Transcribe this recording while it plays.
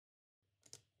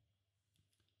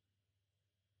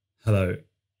Hello,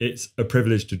 it's a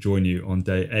privilege to join you on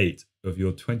day 8 of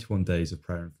your 21 days of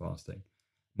prayer and fasting.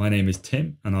 My name is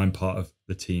Tim and I'm part of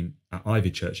the team at Ivy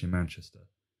Church in Manchester.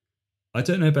 I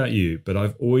don't know about you, but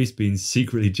I've always been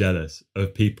secretly jealous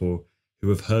of people who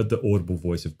have heard the audible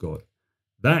voice of God.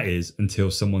 That is,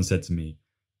 until someone said to me,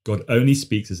 God only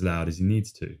speaks as loud as he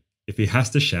needs to. If he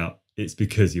has to shout, it's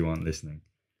because you aren't listening.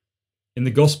 In the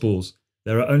Gospels,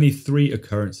 there are only 3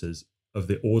 occurrences of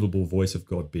the audible voice of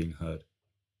God being heard.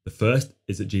 The first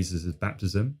is at Jesus'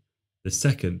 baptism. The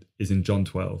second is in John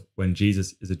 12, when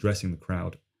Jesus is addressing the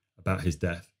crowd about his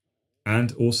death,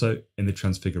 and also in the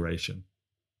Transfiguration.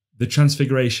 The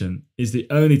Transfiguration is the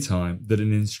only time that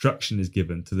an instruction is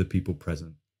given to the people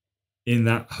present. In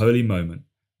that holy moment,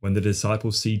 when the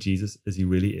disciples see Jesus as he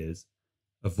really is,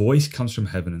 a voice comes from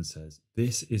heaven and says,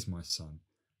 "This is my Son,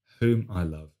 whom I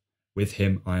love. With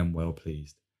him I am well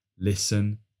pleased.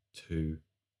 Listen to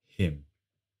him."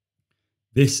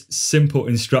 This simple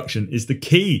instruction is the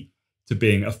key to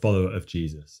being a follower of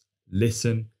Jesus.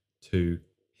 Listen to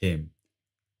him.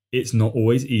 It's not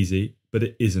always easy, but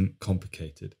it isn't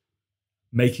complicated.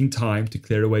 Making time to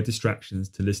clear away distractions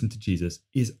to listen to Jesus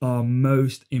is our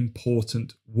most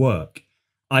important work.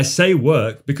 I say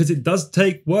work because it does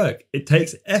take work. It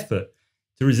takes effort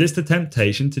to resist the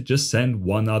temptation to just send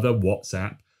one other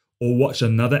WhatsApp or watch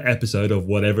another episode of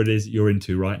whatever it is you're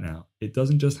into right now. It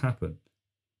doesn't just happen.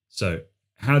 So,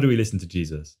 how do we listen to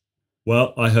Jesus?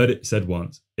 Well, I heard it said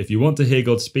once, if you want to hear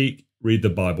God speak, read the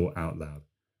Bible out loud.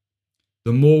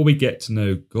 The more we get to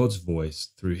know God's voice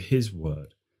through his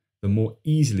word, the more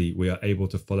easily we are able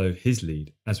to follow his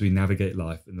lead as we navigate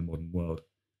life in the modern world.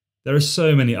 There are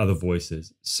so many other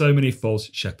voices, so many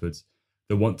false shepherds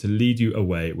that want to lead you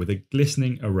away with a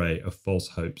glistening array of false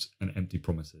hopes and empty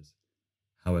promises.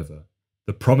 However,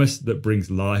 the promise that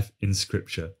brings life in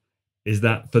Scripture is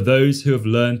that for those who have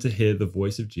learned to hear the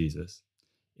voice of Jesus,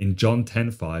 in John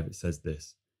 10:5 it says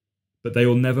this, "But they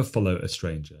will never follow a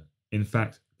stranger. In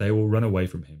fact, they will run away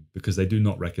from him because they do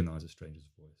not recognize a stranger's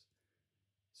voice."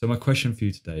 So my question for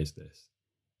you today is this: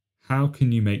 how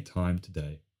can you make time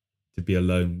today to be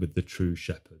alone with the true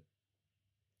shepherd,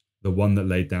 the one that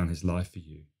laid down his life for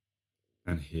you,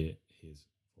 and hear his